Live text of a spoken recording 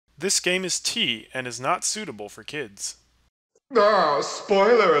This game is T and is not suitable for kids. Ah,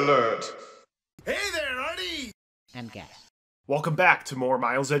 spoiler alert! Hey there, Artie! And gas. Welcome back to more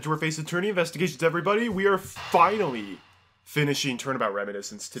Miles Edgeworth Ace Attorney Investigations, everybody. We are finally finishing Turnabout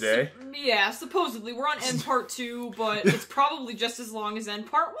Reminiscence today. Yeah, supposedly. We're on End Part 2, but it's probably just as long as End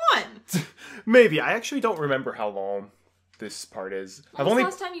Part 1. Maybe. I actually don't remember how long this part is. When was the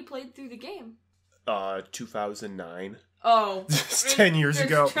last time you played through the game? 2009. Oh. It's 10 years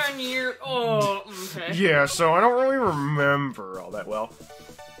ago. 10 years. Oh, okay. Yeah, so I don't really remember all that well.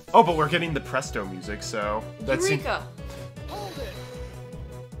 Oh, but we're getting the Presto music, so... that's Eureka!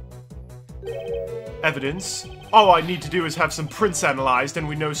 evidence. All I need to do is have some prints analyzed and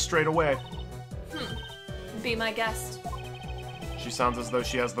we know straight away. Be my guest. She sounds as though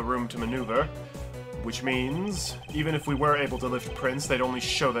she has the room to maneuver. Which means, even if we were able to lift prints, they'd only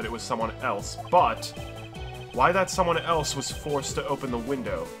show that it was someone else. But, why that someone else was forced to open the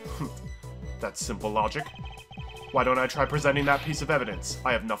window? That's simple logic. Why don't I try presenting that piece of evidence?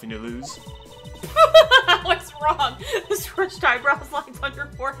 I have nothing to lose. What's wrong? The stretched eyebrows, lines on your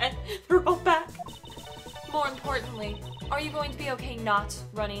forehead, they're both back. More importantly, are you going to be okay not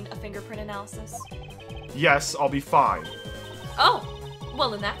running a fingerprint analysis? Yes, I'll be fine. Oh,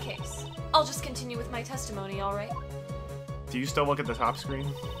 well in that case, I'll just continue with my testimony, alright? Do you still look at the top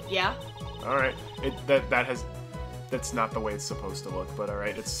screen? Yeah? Alright. That's not the way it's supposed to look, but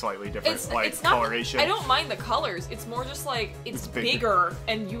alright, it's slightly different, It's not, coloration. I don't mind the colors, it's more just like, it's bigger,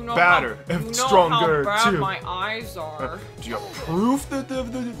 and you know Badder, how, and you know stronger, how bad too. my eyes are. Do you have proof that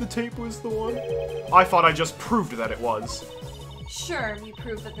the tape was the one? I thought I just proved that it was. Sure, you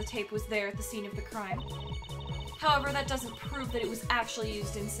proved that the tape was there at the scene of the crime. However, that doesn't prove that it was actually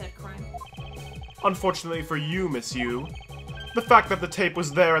used in said crime. Unfortunately for you, Miss Yu, the fact that the tape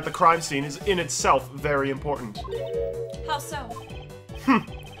was there at the crime scene is in itself very important. How so?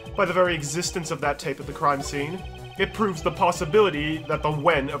 By the very existence of that tape at the crime scene, it proves the possibility that the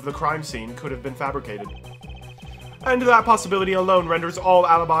when of the crime scene could have been fabricated. And that possibility alone renders all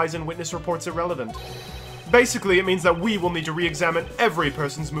alibis and witness reports irrelevant. Basically, it means that we will need to re-examine every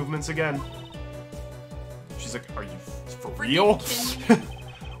person's movements again. She's like, are you for real?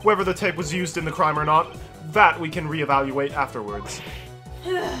 Whether the tape was used in the crime or not, that we can reevaluate afterwards.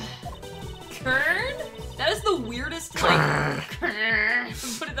 Kern? That is the weirdest, like,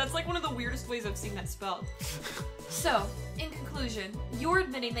 but that's like one of the weirdest ways I've seen that spelled. So, in conclusion, you're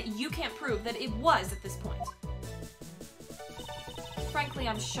admitting that you can't prove that it was at this point. Frankly,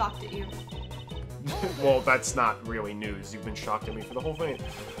 I'm shocked at you. Well, that's not really news. You've been shocked at me for the whole thing.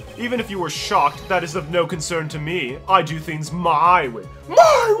 Even if you were shocked, that is of no concern to me. I do things my way.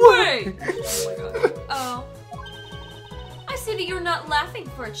 My way! Oh my god. Oh. I see that you're not laughing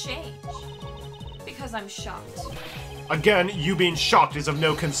for a change. Because I'm shocked. Again, you being shocked is of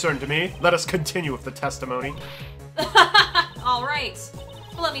no concern to me. Let us continue with the testimony. Alright.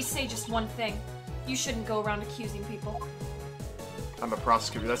 But let me say just one thing. You shouldn't go around accusing people. I'm a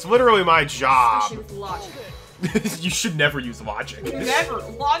prosecutor. That's literally my job. Especially with logic. You should never use logic. Never.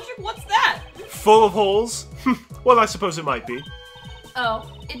 Logic? What's that? Full of holes? Well, I suppose it might be.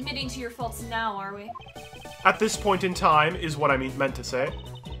 Oh, admitting to your faults now, are we? At this point in time is what I meant to say.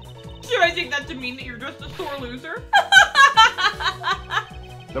 Should I take that to mean that you're just a sore loser?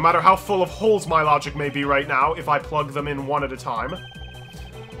 No matter how full of holes my logic may be right now, if I plug them in one at a time,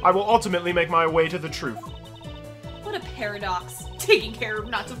 I will ultimately make my way to the truth. What a paradox. Taking care of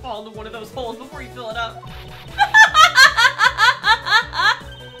not to fall into one of those holes before you fill it up.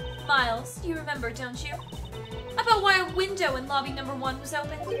 Miles, you remember, don't you? About why a window in lobby number 1 was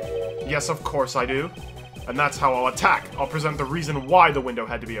open? Yes, of course I do. And that's how I'll attack. I'll present the reason why the window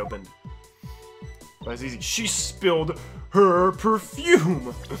had to be opened. That's easy. She spilled her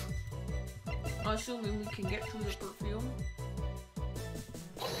perfume. Assuming we can get through the perfume.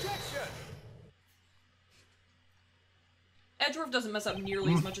 Edgeworth doesn't mess up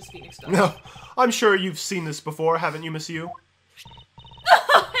nearly as much as Phoenix does. No, I'm sure you've seen this before, haven't you, Miss Yu?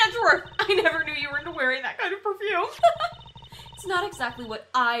 Edgeworth! I never knew you were into wearing that kind of perfume. It's not exactly what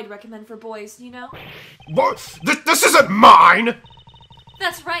I'd recommend for boys, you know? What? This isn't mine!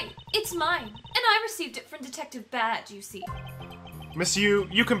 That's right. It's mine. And I received it from Detective Bad, you see. Miss Yu,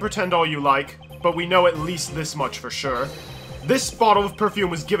 you can pretend all you like, but we know at least this much for sure. This bottle of perfume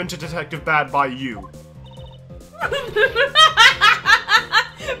was given to Detective Bad by you.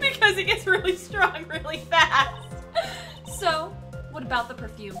 Because it gets really strong really fast. So, what about the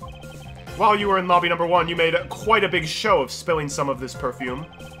perfume? While you were in lobby number 1, you made quite a big show of spilling some of this perfume.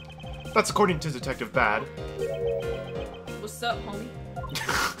 That's according to Detective Bad. What's up, homie?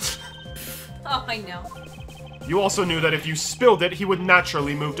 Oh, I know. You also knew that if you spilled it, he would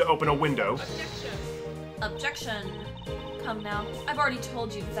naturally move to open a window. Objection. Come now. I've already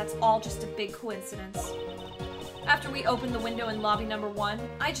told you that that's all just a big coincidence. After we opened the window in lobby number 1,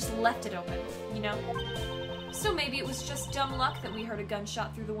 I just left it open, you know? So maybe it was just dumb luck that we heard a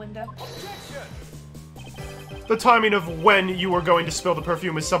gunshot through the window. The timing of when you were going to spill the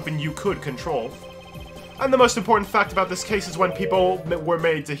perfume is something you could control. And the most important fact about this case is when people were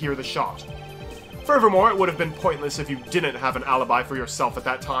made to hear the shot. Furthermore, it would have been pointless if you didn't have an alibi for yourself at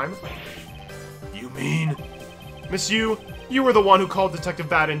that time. You mean? Miss Yu, you were the one who called Detective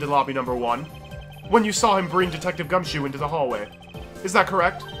Bad into lobby number 1, when you saw him bring Detective Gumshoe into the hallway. Is that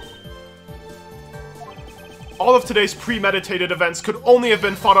correct? All of today's premeditated events could only have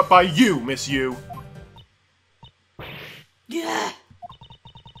been thought up by you, Miss Yu. Yeah.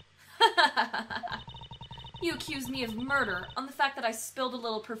 You accuse me of murder on the fact that I spilled a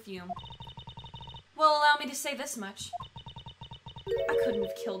little perfume. Well, allow me to say this much. I couldn't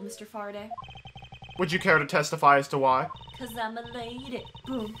have killed Mr. Faraday. Would you care to testify as to why? Cause I'm a lady.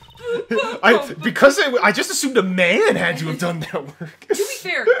 Boom. I just assumed a man had to have done that work. To be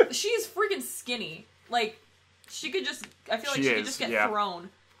fair, she is freaking skinny. Like, she could just, I feel like she could just get thrown.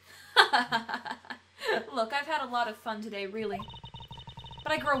 Look, I've had a lot of fun today, really.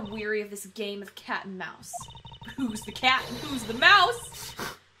 But I grow weary of this game of cat and mouse. Who's the cat and who's the mouse?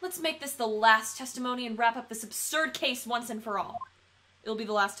 Let's make this the last testimony and wrap up this absurd case once and for all. It'll be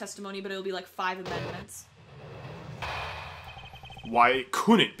the last testimony, but it'll be like 5 amendments. Why, it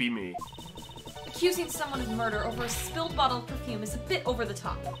couldn't be me. Accusing someone of murder over a spilled bottle of perfume is a bit over the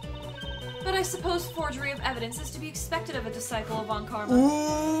top. But I suppose forgery of evidence is to be expected of a disciple of Von Karma.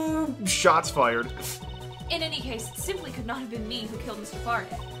 Ooh, shots fired. In any case, it simply could not have been me who killed Mr.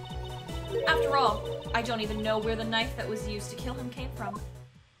 Faraday. After all, I don't even know where the knife that was used to kill him came from.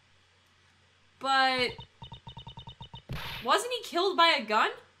 But... wasn't he killed by a gun?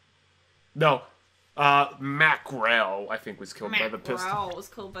 No. Mackrell, I think, was killed by the pistol. Mackrell was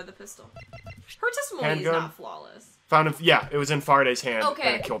killed by the pistol. Her testimony Handgun? is not flawless. Found him, yeah, it was in Faraday's hand, Okay,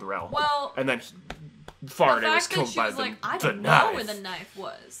 and it killed Rel. well, and then Faraday the was fact that killed she by was the, like, I the don't knife. know where the knife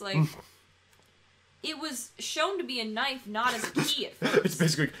was. Like, it was shown to be a knife, not as a key at first. It's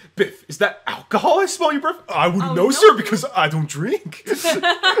basically, Biff, is that alcohol I smell your breath? I wouldn't know, no. sir, because I don't drink.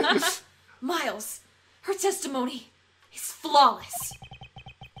 Miles, her testimony is flawless.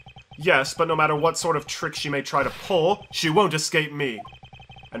 Yes, but no matter what sort of trick she may try to pull, she won't escape me.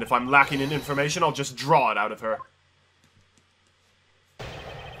 And if I'm lacking in information, I'll just draw it out of her.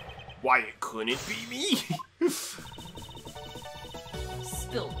 Why, it couldn't be me.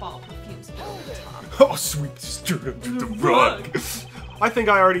 Spilled bottle perfume spilled on the top. Oh, sweep stirred under the rug. I think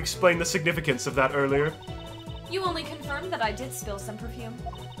I already explained the significance of that earlier. You only confirmed that I did spill some perfume.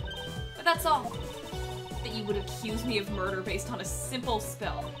 But that's all. That you would accuse me of murder based on a simple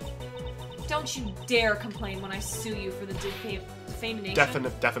spill. Don't you dare complain when I sue you for the defamation.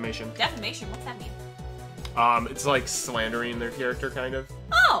 Defamation. Defamation? What's that mean? It's like slandering their character, kind of.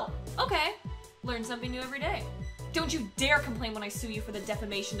 Oh, okay. Learn something new every day. Don't you dare complain when I sue you for the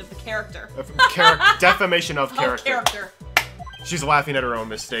defamation of the character. Defamation of Of character. character. She's laughing at her own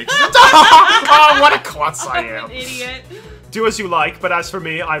mistakes. Oh, what a klutz I I'm am. an idiot. Do as you like, but as for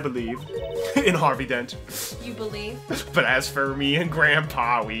me, I believe in Harvey Dent. You believe? But as for me and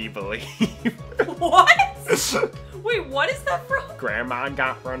Grandpa, we believe. What? Wait, what is that from? Grandma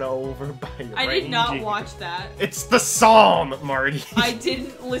got run over by a I did not reindeer. watch that. It's the psalm, Marty. I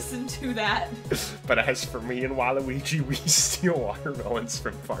didn't listen to that. But as for me and Waluigi, we steal watermelons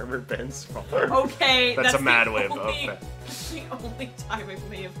from Farmer Ben's farm. Okay, That's a the Mad Lib only- of That's the only time I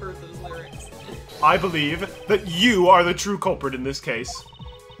may have heard those lyrics. I believe that you are the true culprit in this case.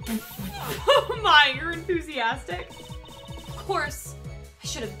 Oh my, you're enthusiastic. Of course, I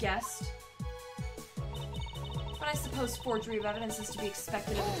should have guessed. But I suppose forgery of evidence is to be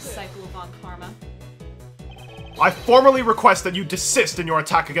expected of a disciple of Von Karma. I formally request that you desist in your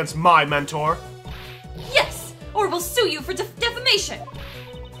attack against my mentor. Yes! Or we'll sue you for defamation!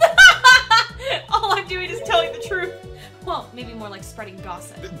 All I'm doing is telling the truth. Well, maybe more like spreading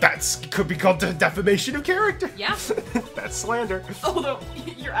gossip. Could be called defamation of character. Yeah? That's slander. Although,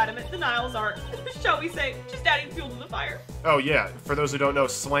 your adamant denials are, shall we say, just adding fuel to the fire. Oh yeah, for those who don't know,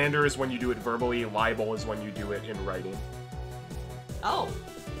 slander is when you do it verbally, libel is when you do it in writing. Oh.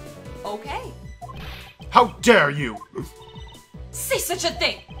 Okay. How dare you! Say such a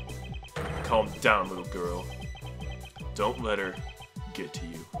thing! Calm down, little girl. Don't let her get to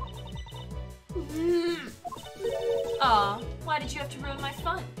you. Aw, why did you have to ruin my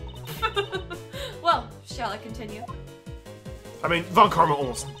fun? Well, shall I continue? I mean, Von Karma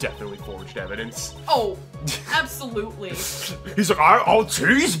almost definitely forged evidence. Oh, absolutely. He's like, I'll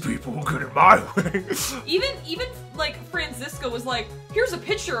tease people who get in my way. Even like Francisco was like, here's a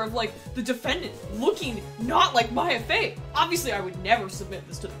picture of like the defendant looking not like Maya Fey. Obviously, I would never submit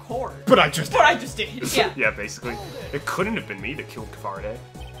this to the court. But I just did. Yeah. Yeah, basically. It couldn't have been me that killed Faraday.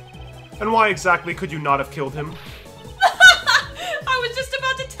 And why exactly could you not have killed him? I was just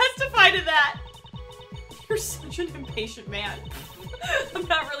about to testify to that. You're such an impatient man. I'm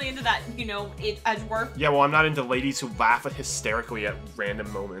not really into that, you know, Edgeworth. Yeah, well, I'm not into ladies who laugh hysterically at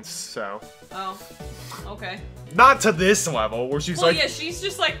random moments, so... Oh, okay. Not to this level, where she's Well, like... yeah, she's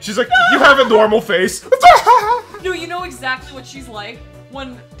just like... She's like, you have a normal face. No, you know exactly what she's like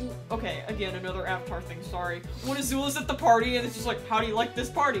when... Okay, again, another Avatar thing, sorry. When Azula's at the party and it's just like, how do you like this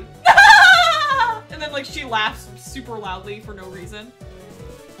party? And then, like, she laughs super loudly for no reason.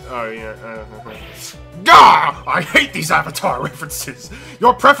 Oh, yeah. Gah! I hate these Avatar references.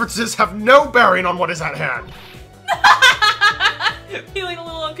 Your preferences have no bearing on what is at hand. Feeling a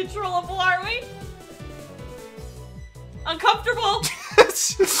little uncontrollable, are we? Uncomfortable.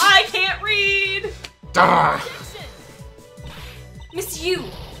 I can't read. Duh. Miss Yu,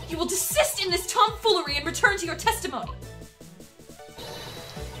 you will desist in this tomfoolery and return to your testimony.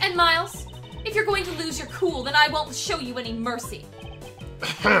 And Miles, if you're going to lose your cool, then I won't show you any mercy.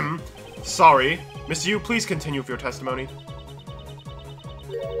 Sorry. Miss Yu, please continue with your testimony.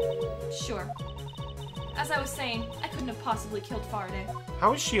 Sure. As I was saying, I couldn't have possibly killed Faraday.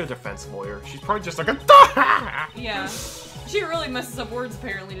 How is she a defense lawyer? She's probably just like a... Yeah. She really messes up words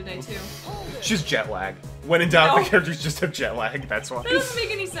apparently today, too. She's jet lag. When in doubt, No. the characters just have jet lag, that's why. That doesn't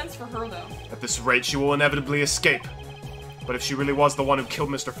make any sense for her, though. At this rate, she will inevitably escape. But if she really was the one who killed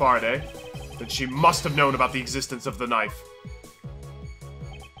Mr. Faraday, then she must have known about the existence of the knife.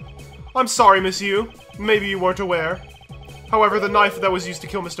 I'm sorry, Miss Yu. Maybe you weren't aware. However, the knife that was used to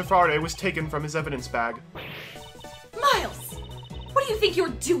kill Mr. Faraday was taken from his evidence bag. Miles! What do you think you're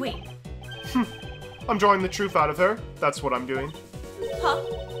doing? I'm drawing the truth out of her. That's what I'm doing. Huh?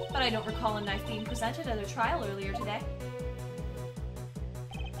 But I don't recall a knife being presented at a trial earlier today.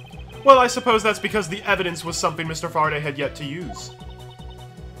 Well, I suppose that's because the evidence was something Mr. Faraday had yet to use.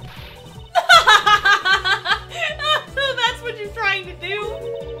 So that's what you're trying to do?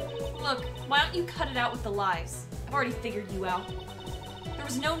 Look, why don't you cut it out with the lies? I've already figured you out. There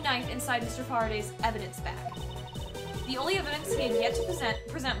was no knife inside Mr. Faraday's evidence bag. The only evidence he had yet to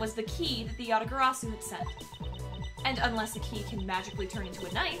present was the key that the Yatagarasu had sent. And unless a key can magically turn into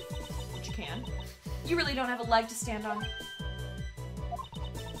a knife, which you can, you really don't have a leg to stand on.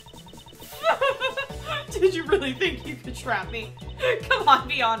 Did you really think you could trap me? Come on,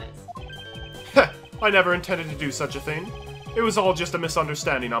 be honest. I never intended to do such a thing. It was all just a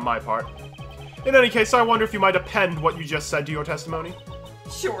misunderstanding on my part. In any case, I wonder if you might append what you just said to your testimony.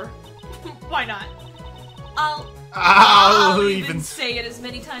 Sure. Why not? I'll even say it as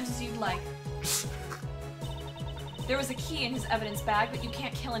many times as you'd like. There was a key in his evidence bag, but you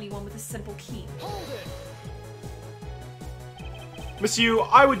can't kill anyone with a simple key. Miss Yu,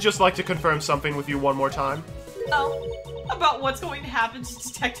 I would just like to confirm something with you one more time. Oh? About what's going to happen to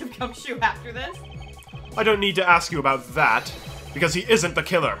Detective Gumshoe after this? I don't need to ask you about that, because he isn't the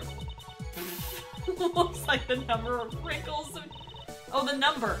killer. Looks like the number of wrinkles. Oh, the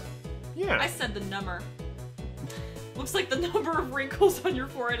number. Yeah. I said the number. Looks like the number of wrinkles on your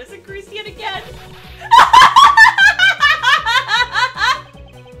forehead has increased yet again.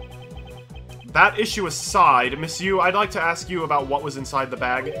 That issue aside, Miss Yu, I'd like to ask you about what was inside the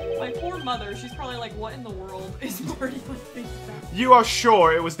bag. My poor mother, she's probably like, what in the world is Marty thinking about? You are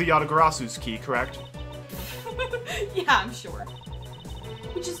sure it was the Yatagarasu's key, correct? Yeah, I'm sure.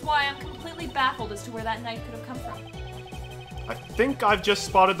 Which is why I'm completely baffled as to where that knife could have come from. I think I've just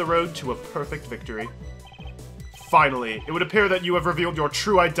spotted the road to a perfect victory. Finally, it would appear that you have revealed your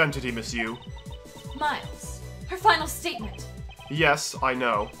true identity, Miss Yu. Miles, her final statement. Yes, I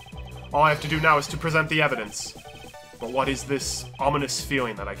know. All I have to do now is to present the evidence. But what is this ominous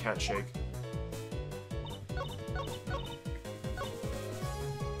feeling that I can't shake?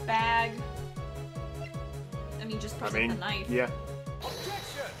 Bag. I mean, just present the knife. Yeah.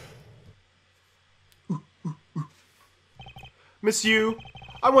 Miss Yu,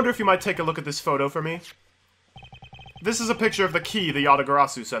 I wonder if you might take a look at this photo for me. This is a picture of the key the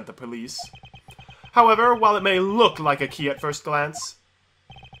Yatagarasu sent the police. However, while it may look like a key at first glance,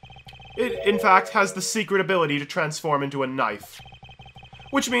 it, in fact, has the secret ability to transform into a knife.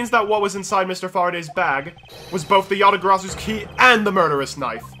 Which means that what was inside Mr. Faraday's bag was both the Yatagarasu's key and the murderous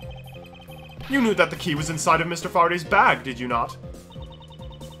knife. You knew that the key was inside of Mr. Faraday's bag, did you not?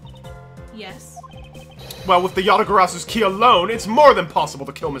 Yes. Well, with the Yatagarasu's key alone, it's more than possible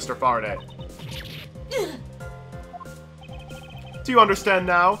to kill Mr. Faraday. Do you understand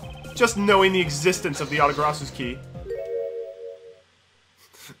now? Just knowing the existence of the Yatagarasu's key.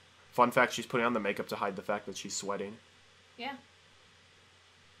 Fun fact, she's putting on the makeup to hide the fact that she's sweating. Yeah.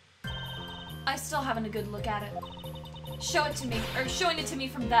 I still haven't a good look at it. Show it to me, or showing it to me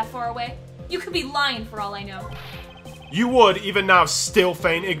from that far away. You could be lying for all I know. You would, even now, still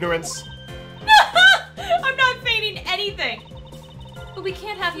feign ignorance? I'm not feigning anything! But we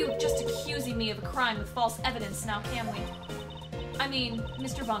can't have you just accusing me of a crime with false evidence now, can we? I mean,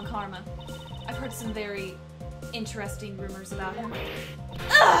 Mr. Von Karma. I've heard some very interesting rumors about him.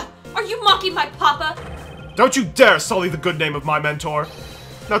 Ugh! Are you mocking my papa? Don't you dare sully the good name of my mentor!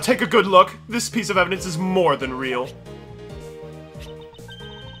 Now take a good look. This piece of evidence is more than real.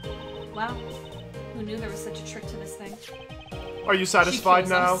 Wow. Who knew there was such a trick to this thing? Are you satisfied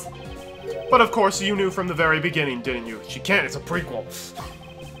now? But of course you knew from the very beginning, didn't you? She can't, it's a prequel.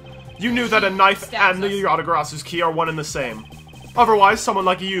 You knew that a knife and the Yatagarasu's key are one and the same. Otherwise, someone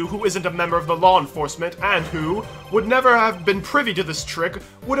like you, who isn't a member of the law enforcement, and who would never have been privy to this trick,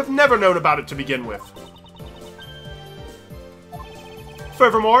 would have never known about it to begin with.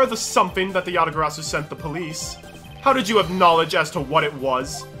 Furthermore, the something that the Yatagarasu sent the police. How did you have knowledge as to what it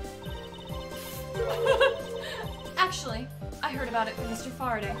was? Actually, I heard about it from Mr.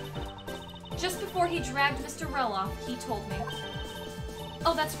 Faraday. Just before he dragged Mr. Rel off, he told me.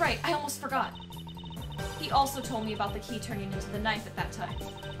 Oh, that's right, I almost forgot. He also told me about the key turning into the knife at that time.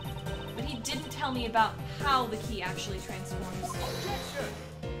 But he didn't tell me about how the key actually transforms.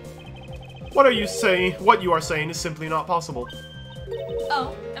 What are you saying? What you are saying is simply not possible.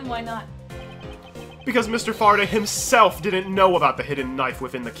 Oh, and why not? Because Mr. Faraday himself didn't know about the hidden knife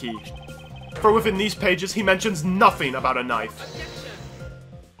within the key. For within these pages, he mentions nothing about a knife.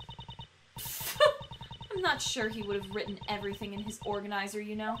 I'm not sure he would have written everything in his organizer,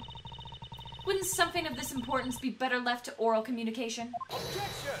 you know? Wouldn't something of this importance be better left to oral communication?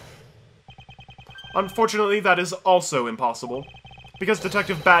 Unfortunately, that is also impossible. Because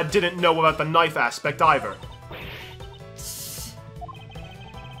Detective Bad didn't know about the knife aspect either.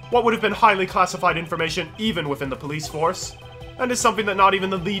 What would have been highly classified information even within the police force, and is something that not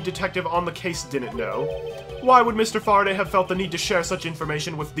even the lead detective on the case didn't know. Why would Mr. Faraday have felt the need to share such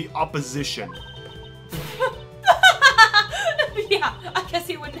information with the opposition? Yeah, I guess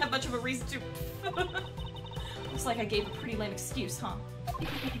he wouldn't have much of a reason to. Looks like I gave a pretty lame excuse, huh?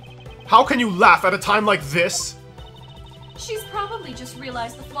 How can you laugh at a time like this? She's probably just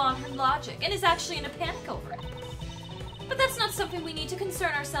realized the flaw in her logic and is actually in a panic over it. But that's not something we need to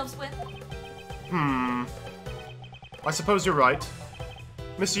concern ourselves with. I suppose you're right.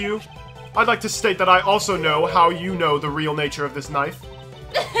 Miss Yu, I'd like to state that I also know how you know the real nature of this knife.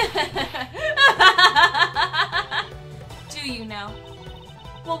 Do you know?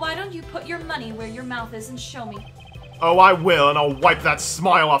 Well, why don't you put your money where your mouth is and show me? Oh, I will, and I'll wipe that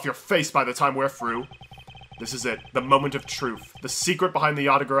smile off your face by the time we're through. This is it, the moment of truth, the secret behind the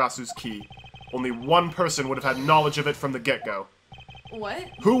Yatagarasu's key. Only one person would have had knowledge of it from the get-go. What?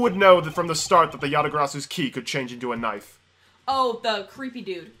 Who would know that from the start that the Yatagarasu's key could change into a knife? Oh, the creepy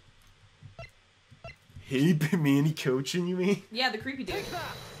dude. He been me any coaching, you mean? Yeah, the creepy dude.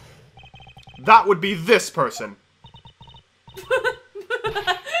 That would be this person.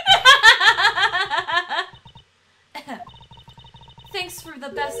 Thanks for the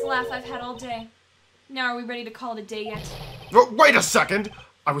best laugh I've had all day. Now are we ready to call it a day yet? Oh, wait a second!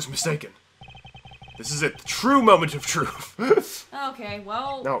 I was mistaken. This is it, the true moment of truth. Okay,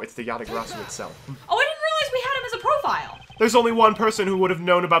 well... No, it's the Yatagarasu itself. Oh, I didn't realize we had him as a profile! There's only one person who would have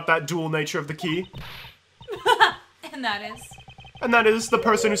known about that dual nature of the key. And that is? And that is the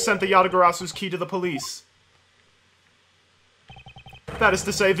person who sent the Yatagarasu's key to the police. That is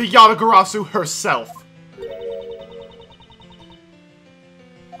to say, the Yatagarasu herself.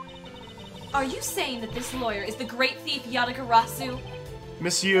 Are you saying that this lawyer is the great thief Yatagarasu?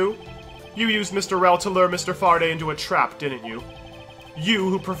 Miss Yu, you used Mr. Rel to lure Mr. Faraday into a trap, didn't you? You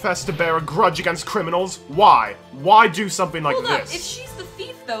who profess to bear a grudge against criminals, why? Why do something like Hold up, this? if she's the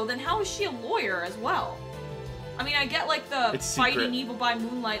thief though, then how is she a lawyer as well? I mean, I get like the It's fighting secret. evil by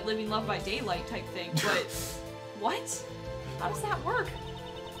moonlight, living love by daylight type thing, but what? How does that work?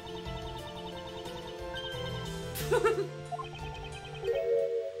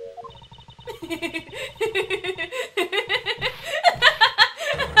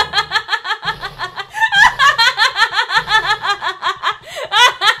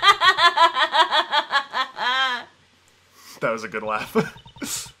 That was a good laugh.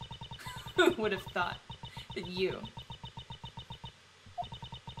 Who would have thought that you...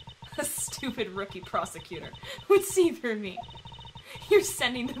 A stupid rookie prosecutor would see through me. You're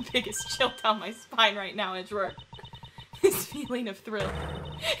sending the biggest chill down my spine right now, Edgeworth. This feeling of thrill.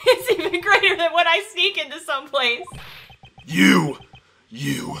 It's even greater than when I sneak into someplace. You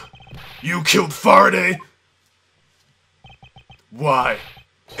killed Faraday? Why?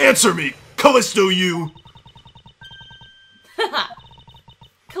 Answer me, Callisto you! Haha.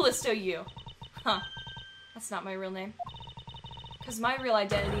 Callisto you. Huh. That's not my real name. Because my real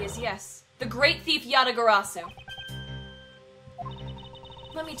identity is, yes, the great thief Yatagarasu.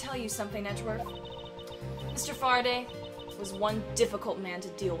 Let me tell you something, Edgeworth. Mr. Faraday was one difficult man to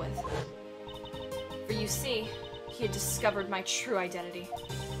deal with. For you see, he had discovered my true identity.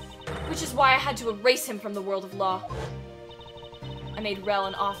 Which is why I had to erase him from the world of law. I made Rel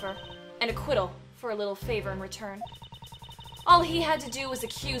an offer, an acquittal, for a little favor in return. All he had to do was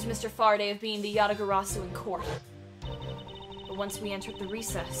accuse Mr. Faraday of being the Yatagarasu in court. But once we entered the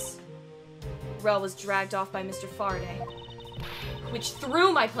recess, Rel was dragged off by Mr. Faraday, which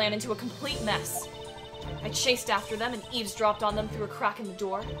threw my plan into a complete mess. I chased after them and eavesdropped on them through a crack in the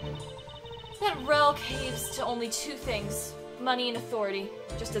door. That Rel caves to only two things, money and authority,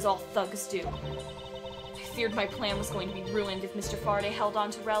 just as all thugs do. I feared my plan was going to be ruined if Mr. Faraday held on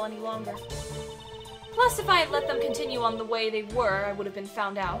to Rel any longer. Plus, if I had let them continue on the way they were, I would have been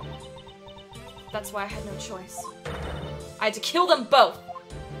found out. That's why I had no choice. I had to kill them both!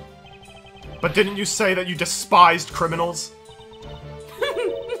 But didn't you say that you despised criminals?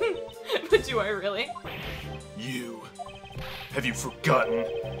 But do I really? You. Have you forgotten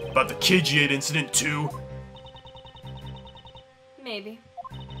about the KG8 incident too? Maybe.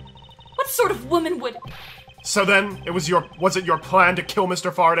 What sort of woman would... So then, was it your plan to kill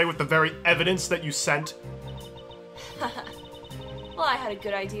Mr. Faraday with the very evidence that you sent? Well, I had a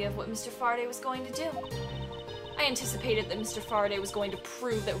good idea of what Mr. Faraday was going to do. I anticipated that Mr. Faraday was going to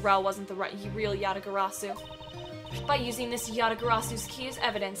prove that Rel wasn't the real Yatagarasu by using this Yatagarasu's key as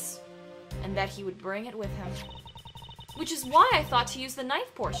evidence, and that he would bring it with him. Which is why I thought to use the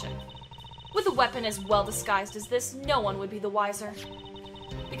knife portion. With a weapon as well disguised as this, no one would be the wiser.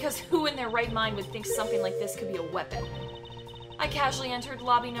 Because who in their right mind would think something like this could be a weapon? I casually entered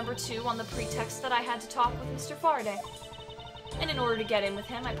lobby number 2 on the pretext that I had to talk with Mr. Faraday. And in order to get in with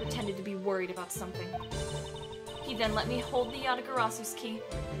him, I pretended to be worried about something. He then let me hold the Yatagarasu's key,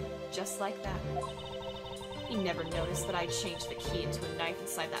 just like that. He never noticed that I changed the key into a knife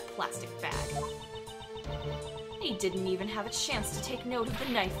inside that plastic bag. He didn't even have a chance to take note of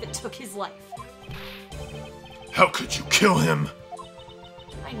the knife that took his life. How could you kill him?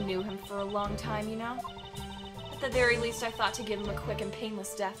 I knew him for a long time, you know? At the very least, I thought to give him a quick and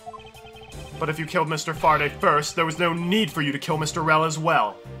painless death. But if you killed Mr. Faraday first, there was no need for you to kill Mr. Rel as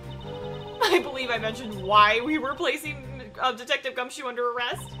well. I believe I mentioned why we were placing Detective Gumshoe under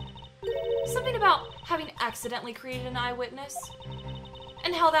arrest. Something about having accidentally created an eyewitness.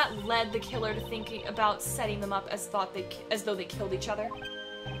 And how that led the killer to thinking about setting them up as though they killed each other.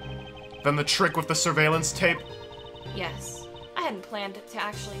 Then the trick with the surveillance tape? Yes. I hadn't planned to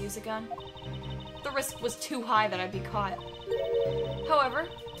actually use a gun. The risk was too high that I'd be caught. However,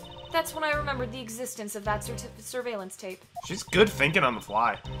 that's when I remembered the existence of that surveillance tape. She's good thinking on the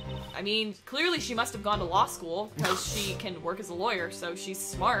fly. I mean, clearly she must have gone to law school, because she can work as a lawyer, so she's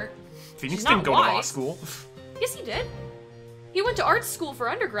smart. Phoenix She's didn't not go to law wise. school. Yes, he did. He went to art school for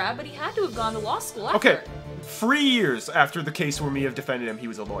undergrad, but he had to have gone to law school after. Okay, 3 years after the case where Mia defended him, he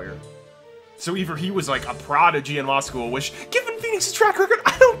was a lawyer. So either he was like a prodigy in law school, which, given Phoenix's track record,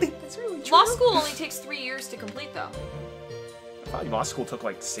 I don't think that's really true. Law school only takes 3 years to complete, though. I thought law school took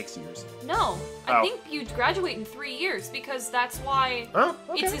like 6 years. No, Oh. I think you graduate in 3 years, because that's why Oh,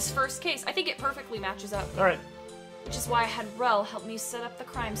 okay. it's his first case. I think it perfectly matches up. Alright. Which is why I had Rel help me set up the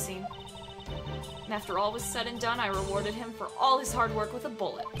crime scene. And after all was said and done, I rewarded him for all his hard work with a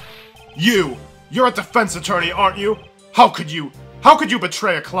bullet. You're a defense attorney, aren't you? How could you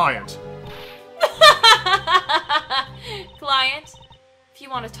betray a client? Client? If you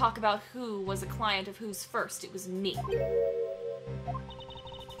want to talk about who was a client of whose first, it was me.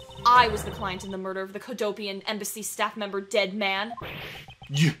 I was the client in the murder of the Kodopian embassy staff member Dead Man.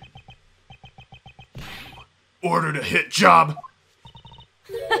 You ordered a hit job?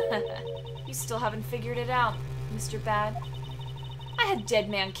 You still haven't figured it out, Mr. Bad. I had Dead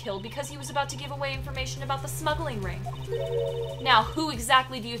Man killed because he was about to give away information about the smuggling ring. Now, who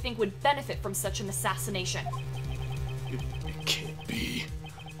exactly do you think would benefit from such an assassination? It can't be.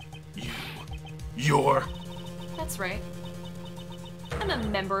 You're... That's right. I'm a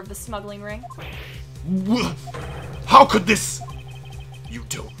member of the smuggling ring. How could this... You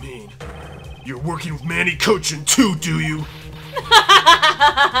don't mean you're working with Manny Kochin too, do you?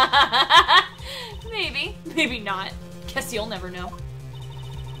 Maybe. Maybe not. Guess you'll never know.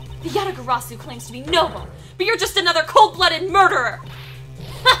 The Yatagarasu claims to be noble, but you're just another cold-blooded murderer!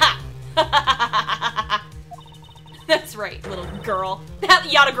 That's right, little girl. That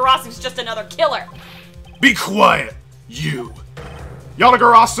Yatagarasu's just another killer! Be quiet, you.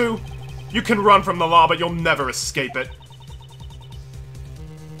 Yatagarasu, you can run from the law, but you'll never escape it.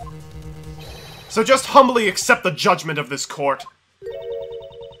 So just humbly accept the judgment of this court.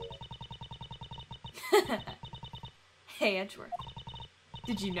 Hey, Edgeworth.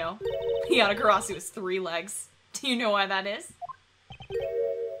 Did you know? Yatagarasu has 3 legs. Do you know why that is?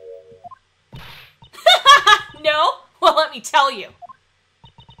 No? Well, let me tell you.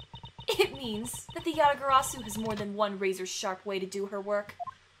 It means that the Yatagarasu has more than one razor-sharp way to do her work.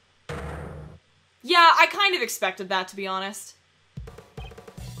 Yeah, I kind of expected that, to be honest.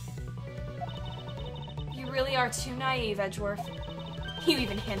 You really are too naive, Edgeworth. You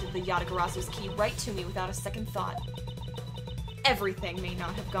even handed the Yatagarasu's key right to me without a second thought. Everything may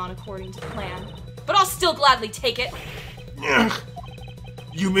not have gone according to plan, but I'll still gladly take it.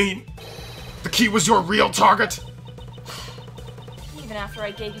 You mean the key was your real target? Even after I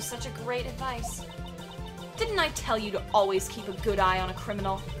gave you such a great advice. Didn't I tell you to always keep a good eye on a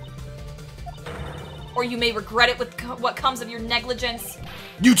criminal? Or you may regret it with what comes of your negligence.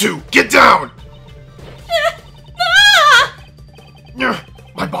 You two, get down! Ah!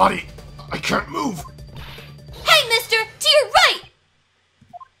 My body, I can't move. Hey, mister! To your right!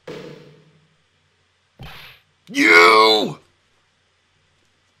 You!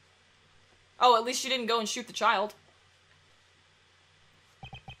 Oh, at least you didn't go and shoot the child.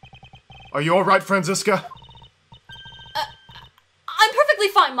 Are you alright, Franziska? I'm perfectly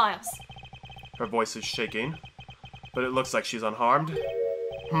fine, Miles. Her voice is shaking, but it looks like she's unharmed.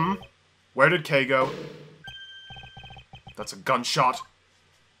 Where did Kay go? That's a gunshot.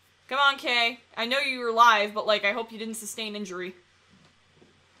 Come on, Kay. I know you were alive, but, like, I hope you didn't sustain injury.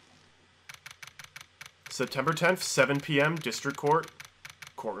 September 10th, 7 p.m., District Court,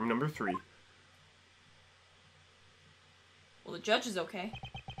 courtroom number 3. Well, the judge is okay.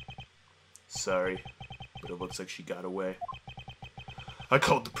 Sorry, but it looks like she got away. I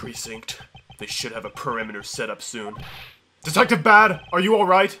called the precinct. They should have a perimeter set up soon. Detective Bad, are you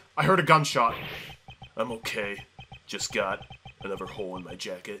alright? I heard a gunshot. I'm okay. Just got another hole in my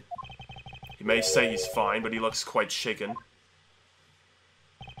jacket. He may say he's fine, but he looks quite shaken.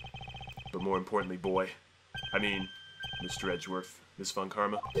 But more importantly, boy, I mean, Mr. Edgeworth, Miss Von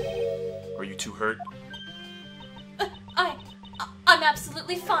Karma, are you too hurt? I'm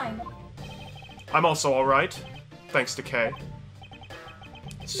absolutely fine. I'm also alright, thanks to Kay.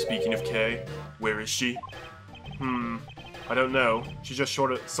 Speaking of Kay, where is she? I don't know. She just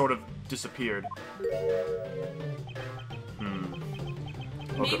sort of disappeared.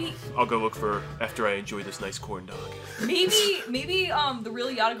 I'll go look for her after I enjoy this nice corn dog. Maybe the real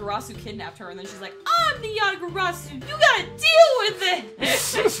Yatagarasu kidnapped her, and then she's like, I'm the Yatagarasu, you gotta deal with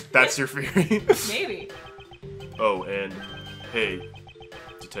it! That's your theory? Maybe. Oh, and hey,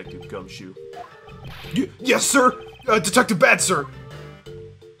 Detective Gumshoe. Yes, sir! Detective Bad, sir!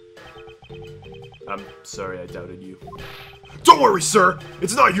 I'm sorry I doubted you. Don't worry, sir!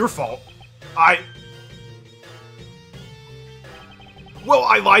 It's not your fault. Well,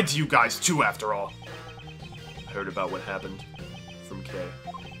 I lied to you guys, too, after all. I heard about what happened from Kay.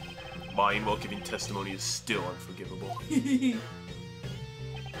 Lying while giving testimony is still unforgivable.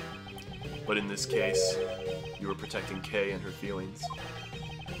 But in this case, you were protecting Kay and her feelings.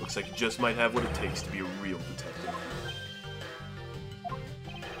 Looks like you just might have what it takes to be a real detective.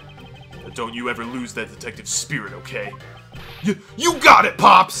 But don't you ever lose that detective spirit, okay? You got it,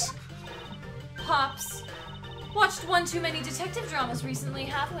 Pops! Pops. Watched one too many detective dramas recently,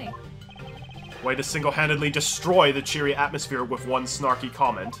 have we? Way to single-handedly destroy the cheery atmosphere with one snarky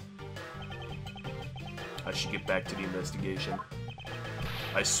comment. I should get back to the investigation.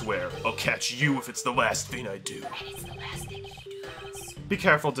 I swear, I'll catch you if it's the last thing I do. And it's the last thing he does. Be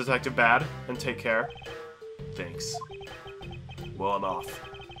careful, Detective Bad, and take care. Thanks. Well, I'm off.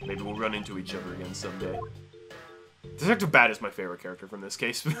 Maybe we'll run into each other again someday. Detective Bad is my favorite character from this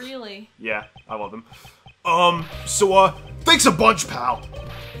case. Really? Yeah, I love him. Thanks a bunch, pal.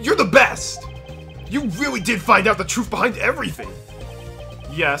 You're the best. You really did find out the truth behind everything.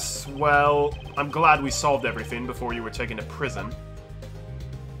 Yes, well, I'm glad we solved everything before you were taken to prison.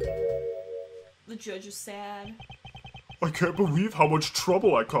 The judge is sad. I can't believe how much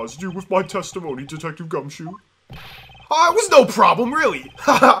trouble I caused you with my testimony, Detective Gumshoe. It was no problem, really.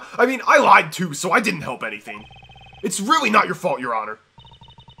 I mean, I lied too, so I didn't help anything. It's really not your fault, Your Honor.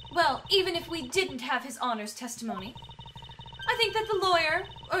 Well, even if we didn't have his honor's testimony, I think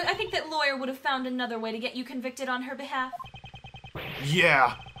that lawyer would have found another way to get you convicted on her behalf.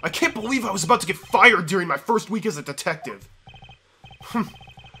 Yeah, I can't believe I was about to get fired during my first week as a detective.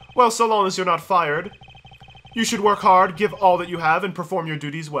 Well, so long as you're not fired, you should work hard, give all that you have, and perform your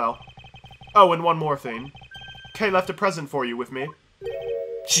duties well. Oh, and one more thing. Kay left a present for you with me.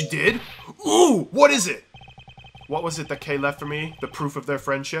 She did? Ooh, what is it? What was it that Kay left for me? The proof of their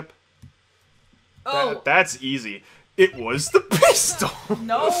friendship? Oh, That's easy. It was the pistol!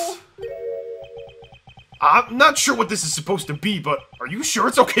 no. I'm not sure what this is supposed to be, but are you sure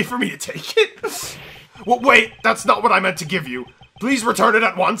it's okay for me to take it? Well, wait, that's not what I meant to give you. Please return it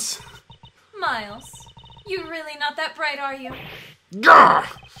at once. Miles, you're really not that bright, are you? Gah!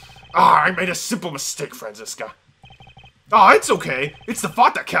 Ah, I made a simple mistake, Franziska. Ah, it's okay. It's the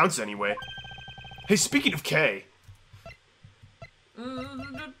thought that counts anyway. Hey, speaking of Kay.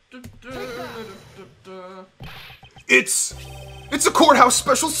 It's a courthouse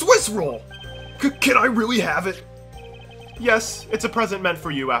special Swiss roll. Can I really have it? Yes, it's a present meant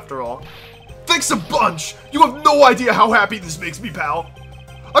for you after all. Thanks a bunch! You have no idea how happy this makes me, pal.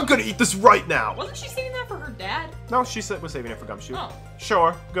 I'm gonna eat this right now. Wasn't she saving that for her dad? No, she was saving it for Gumshoe. Oh.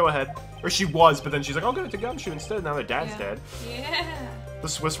 Sure, go ahead. Or she was, but then she's like, I'll give it to Gumshoe instead, now their dad's Yeah. dead. Yeah. The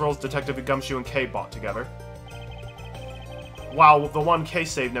Swiss rolls Detective Gumshoe and Kay bought together. While the one Kay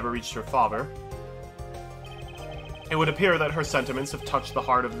saved never reached her father, it would appear that her sentiments have touched the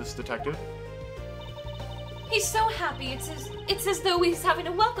heart of this detective. He's so happy, it's as though he's having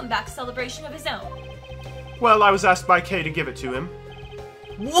a welcome back celebration of his own. Well, I was asked by Kay to give it to him.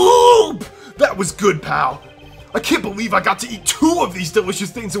 Whoop! That was good, pal. I can't believe I got to eat 2 of these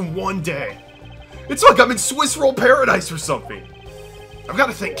delicious things in one day. It's like I'm in Swiss roll paradise or something. I've got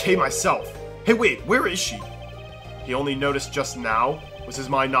to thank Kay myself. Hey, wait, where is she? He only noticed just now. Was his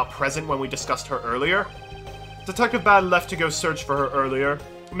mind not present when we discussed her earlier? Detective Bad left to go search for her earlier.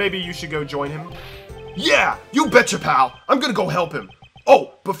 Maybe you should go join him. Yeah, you betcha, pal. I'm gonna go help him.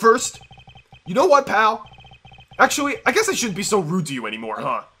 Oh, but first, you know what, pal? Actually, I guess I shouldn't be so rude to you anymore,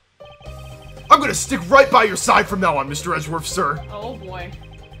 huh? I'm gonna stick right by your side from now on, Mr. Edgeworth, sir. Oh boy.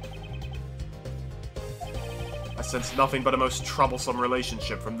 I sense nothing but a most troublesome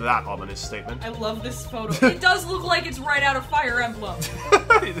relationship from that ominous statement. I love this photo. It does look like it's right out of Fire Emblem.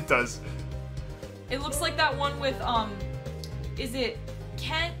 It does. It looks like that one with, is it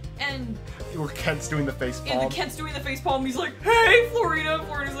Kent and... Where Kent's doing the face And palm. Kent's doing the face palm, he's like, hey, Florida!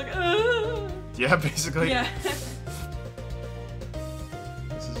 Florida's like, Yeah, basically. Yeah.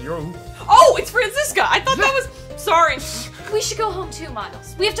 This is your... Oh, it's Franziska! I thought that was... Sorry. We should go home too,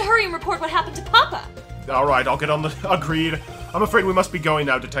 Miles. We have to hurry and report what happened to Papa. Alright, I'll get on the... Agreed. I'm afraid we must be going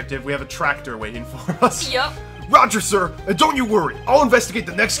now, Detective. We have a tractor waiting for us. Yup. Roger, sir. And don't you worry. I'll investigate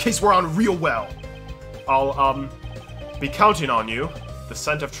the next case we're on real well. I'll, be counting on you. The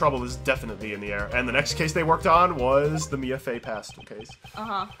scent of trouble is definitely in the air. And the next case they worked on was the Mia Fey Pastel case.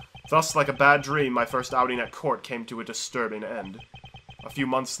 Uh-huh. Thus, like a bad dream, my first outing at court came to a disturbing end. A few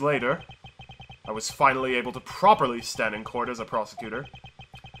months later, I was finally able to properly stand in court as a prosecutor.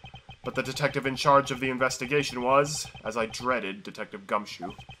 But the detective in charge of the investigation was, as I dreaded, Detective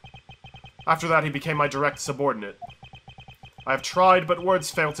Gumshoe. After that, he became my direct subordinate. I have tried, but words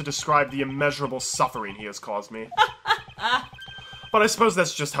fail to describe the immeasurable suffering he has caused me. But I suppose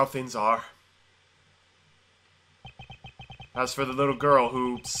that's just how things are. As for the little girl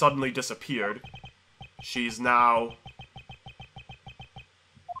who suddenly disappeared, she's now...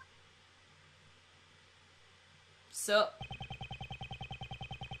 So,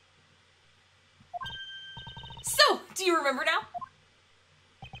 do you remember now?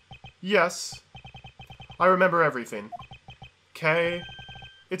 Yes. I remember everything. Kay,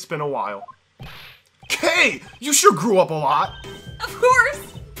 it's been a while. Kay! You sure grew up a lot! Of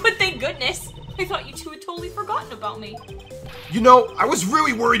course! But thank goodness. I thought you two had totally forgotten about me. You know, I was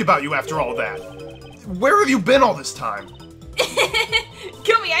really worried about you after all that. Where have you been all this time?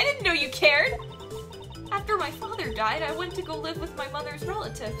 Gummy, I didn't know you cared. After my father died, I went to go live with my mother's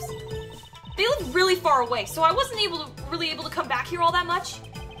relatives. They lived really far away, so I wasn't really able to come back here all that much.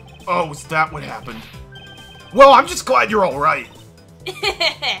 Oh, is that what happened? Well, I'm just glad you're alright.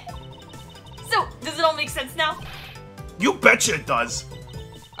 So, does it all make sense now? You betcha it does.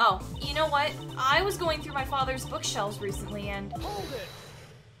 Oh, you know what? I was going through my father's bookshelves recently and...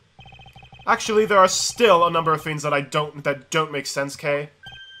 Actually, there are still a number of things that don't make sense, Kay.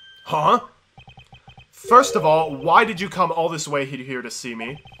 Huh? First of all, why did you come all this way here to see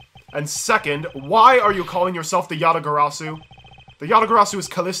me? And second, why are you calling yourself the Yatagarasu? The Yatagarasu is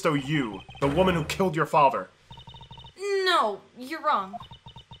Callisto Yu, the woman who killed your father. No, you're wrong.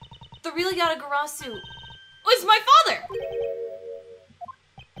 The real Yatagarasu was my father!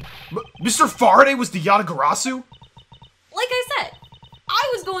 Mr. Faraday was the Yatagarasu? Like I said,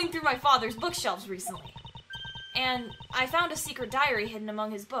 I was going through my father's bookshelves recently, and I found a secret diary hidden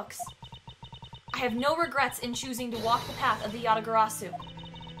among his books. I have no regrets in choosing to walk the path of the Yatagarasu.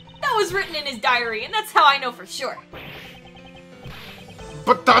 That was written in his diary, and that's how I know for sure.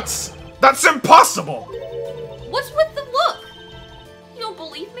 But that's impossible! What's with the look? You don't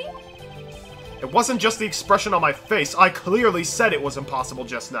believe me? It wasn't just the expression on my face. I clearly said it was impossible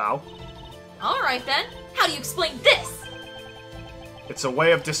just now. Alright then, how do you explain this? It's a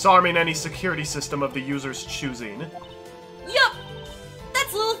way of disarming any security system of the user's choosing. Yup!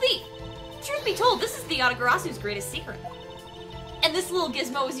 That's Little Thief! Truth be told, this is the Yatagarasu's greatest secret. And this little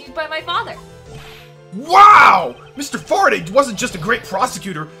gizmo was used by my father. Wow! Mr. Faraday wasn't just a great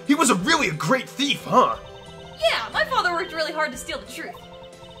prosecutor, he was really a great thief, huh? Yeah, my father worked really hard to steal the truth.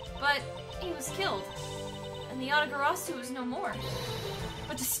 But he was killed. And the Yatagarasu is no more.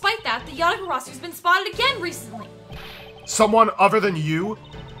 But despite that, the Yatagarasu's been spotted again recently. Someone other than you?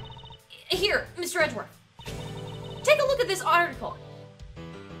 Here, Mr. Edgeworth. Take a look at this article.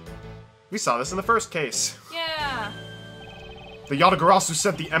 We saw this in the first case. Yeah. The Yatagarasu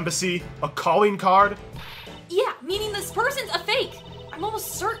sent the embassy a calling card? Yeah, meaning this person's a fake. I'm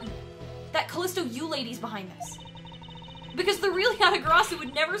almost certain that Callisto U lady's behind this. Because the real Yatagarasu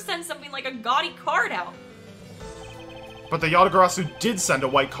would never send something like a gaudy card out. But the Yatagarasu did send a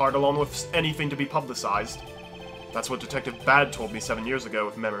white card along with anything to be publicized. That's what Detective Bad told me 7 years ago,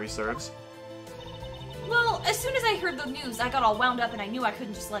 if memory serves. Well, as soon as I heard the news, I got all wound up and I knew I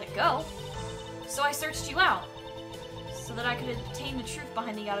couldn't just let it go. So I searched you out, so that I could obtain the truth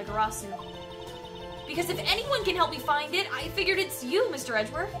behind the Yatagarasu. Because if anyone can help me find it, I figured it's you, Mr.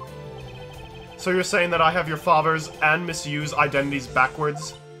 Edgeworth. So you're saying that I have your father's and Miss Yu's identities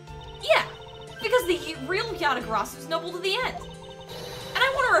backwards? Yeah, because the real Yatagarasu is noble to the end. And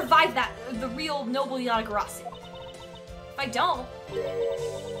I want to revive the real noble Yatagarasu. If I don't,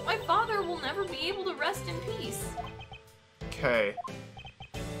 my father will never be able to rest in peace. Kay.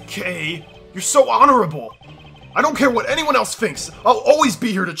 Kay, you're so honorable! I don't care what anyone else thinks, I'll always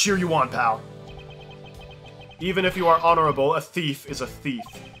be here to cheer you on, pal. Even if you are honorable, a thief is a thief.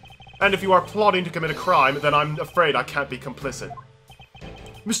 And if you are plotting to commit a crime, then I'm afraid I can't be complicit.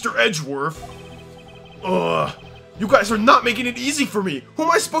 Mr. Edgeworth? You guys are not making it easy for me! Who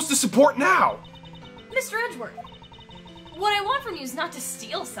am I supposed to support now? Mr. Edgeworth, what I want from you is not to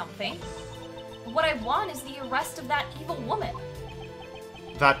steal something. What I want is the arrest of that evil woman.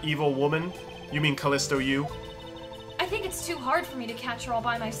 That evil woman? You mean Callisto U? I think it's too hard for me to catch her all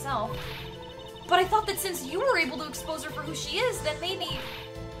by myself. But I thought that since you were able to expose her for who she is, then maybe...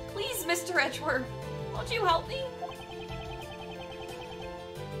 Please, Mr. Edgeworth, won't you help me?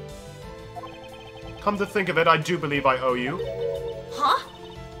 Come to think of it, I do believe I owe you. Huh?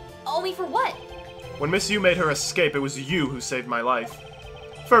 Owe me for what? When Miss Yu made her escape, it was you who saved my life.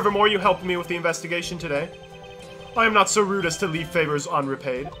 Furthermore, you helped me with the investigation today. I am not so rude as to leave favors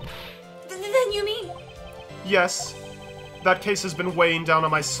unrepaid. Then you mean... Yes. That case has been weighing down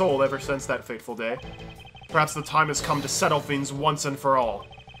on my soul ever since that fateful day. Perhaps the time has come to settle things once and for all.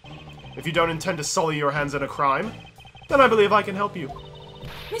 If you don't intend to sully your hands in a crime, then I believe I can help you.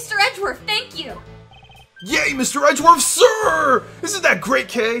 Mr. Edgeworth, thank you! Yay, Mr. Edgeworth, sir! Isn't that great,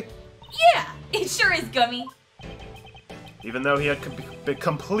 Kay? Yeah, it sure is, Gummy. Even though he had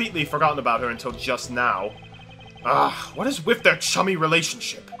completely forgotten about her until just now. What is with their chummy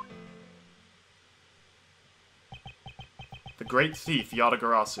relationship? The great thief,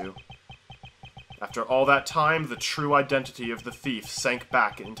 Yatagarasu. After all that time, the true identity of the thief sank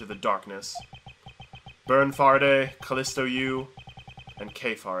back into the darkness. Byrne Faraday, Callisto U, and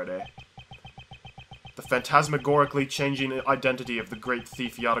Kay Faraday. The phantasmagorically changing identity of the great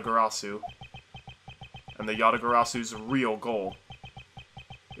thief Yatagarasu, and the Yatagarasu's real goal.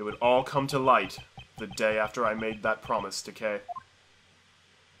 It would all come to light the day after I made that promise to Kay.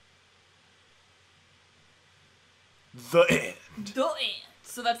 The end. The end.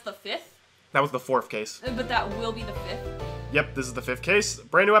 So that's the 5th? That was the 4th case. But that will be the 5th? Yep, this is the 5th case.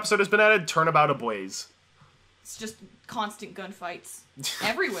 Brand new episode has been added, Turnabout Ablaze. It's just constant gunfights.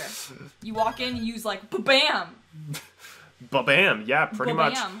 Everywhere. You walk in, you use like, ba-bam! Ba-bam, yeah, pretty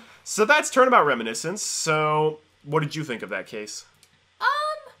much. Ba-bam. So that's Turnabout Reminiscence, so what did you think of that case?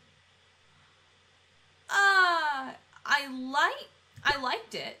 I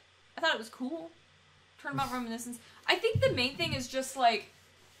liked it. I thought it was cool. Turnabout Reminiscence. I think the main thing is just like,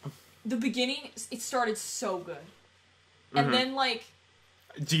 the beginning, it started so good. And then like,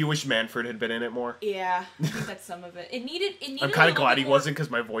 Do you wish Manfred had been in it more? Yeah, I think that's some of it. It needed. I'm kind of glad he wasn't because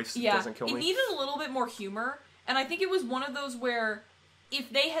my voice doesn't kill me. It needed a little bit more humor, and I think it was one of those where if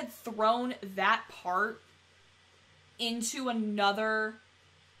they had thrown that part into another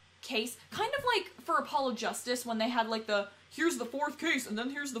case, kind of like for Apollo Justice when they had like the here's the fourth case and then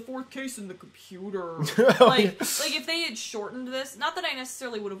here's the fourth case in the computer. like if they had shortened this, not that I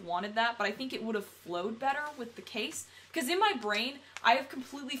necessarily would have wanted that, but I think it would have flowed better with the case. Because in my brain, I have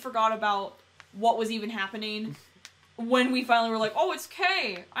completely forgot about what was even happening when we finally were like, oh, it's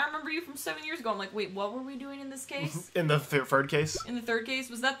Kay. I remember you from 7 years ago. I'm like, wait, what were we doing in this case? In the third case? In the third case?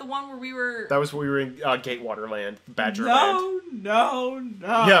 Was that the one where we were... That was when we were in Gatewater Land, Badger Land. No.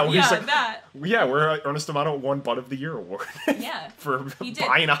 Yeah, that. Yeah, we're Ernest Amato won Butt of the Year award. Yeah. For he did.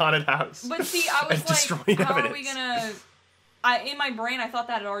 buying a haunted house. But see, I was and like, destroying how evidence. are we gonna... in my brain, I thought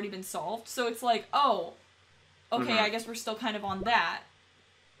that had already been solved. So it's like, oh, okay, I guess we're still kind of on that.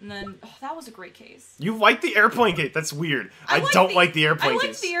 And then, that was a great case. You like the airplane case? That's weird. I don't like the airplane case. I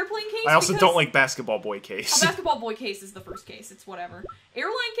like the airplane case. I also don't like Basketball Boy case. Basketball Boy case is the first case. It's whatever.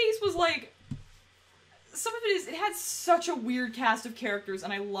 Airline case was like... Some of it had such a weird cast of characters,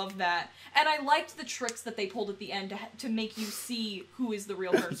 and I love that. And I liked the tricks that they pulled at the end to make you see who is the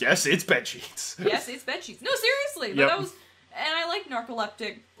real person. Yes, it's bedsheets. Yes, it's bedsheets. No, seriously. But that was... And I like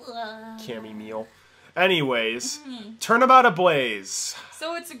narcoleptic... Cammy meal. Anyways, Turnabout Ablaze.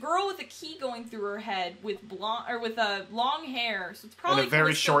 So it's a girl with a key going through her head with blonde or with long hair. So it's probably And a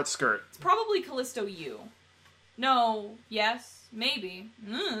very Callisto, short skirt. It's probably Callisto U. No, yes, maybe.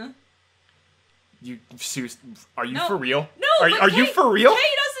 You serious? Are you No. for real? No, Are you for real? Kay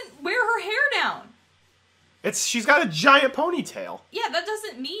doesn't wear her hair down. She's got a giant ponytail. Yeah, that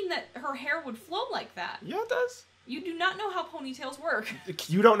doesn't mean that her hair would flow like that. Yeah, it does. You do not know how ponytails work.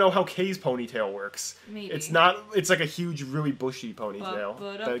 You don't know how Kay's ponytail works. Maybe. It's like a huge, really bushy ponytail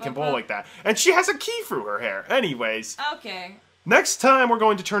that can blow like that. And she has a key through her hair. Anyways, Okay. next time we're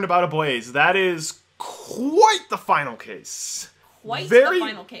going to Turnabout Ablaze. That is quite the final case. Quite Very- the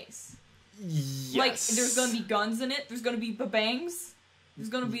final case. Yes. Like, there's gonna be guns in it. There's gonna be babangs. There's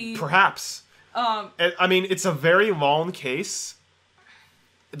gonna be... Perhaps. I mean, it's a very long case.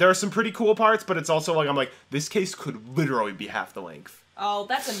 There are some pretty cool parts, but it's also like, I'm like, this case could literally be half the length. Oh,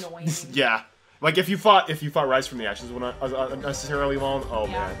 that's annoying. Yeah. Like, if you thought Rise from the Ashes was unnecessarily long, oh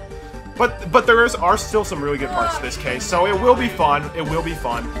Yeah. man. But are still some really good parts to this case, so it will be fun. It will be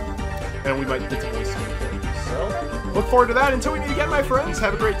fun. And we might get to voice some characters. So, look forward to that. Until we meet again, my friends,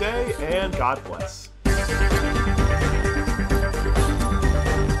 have a great day, and God bless.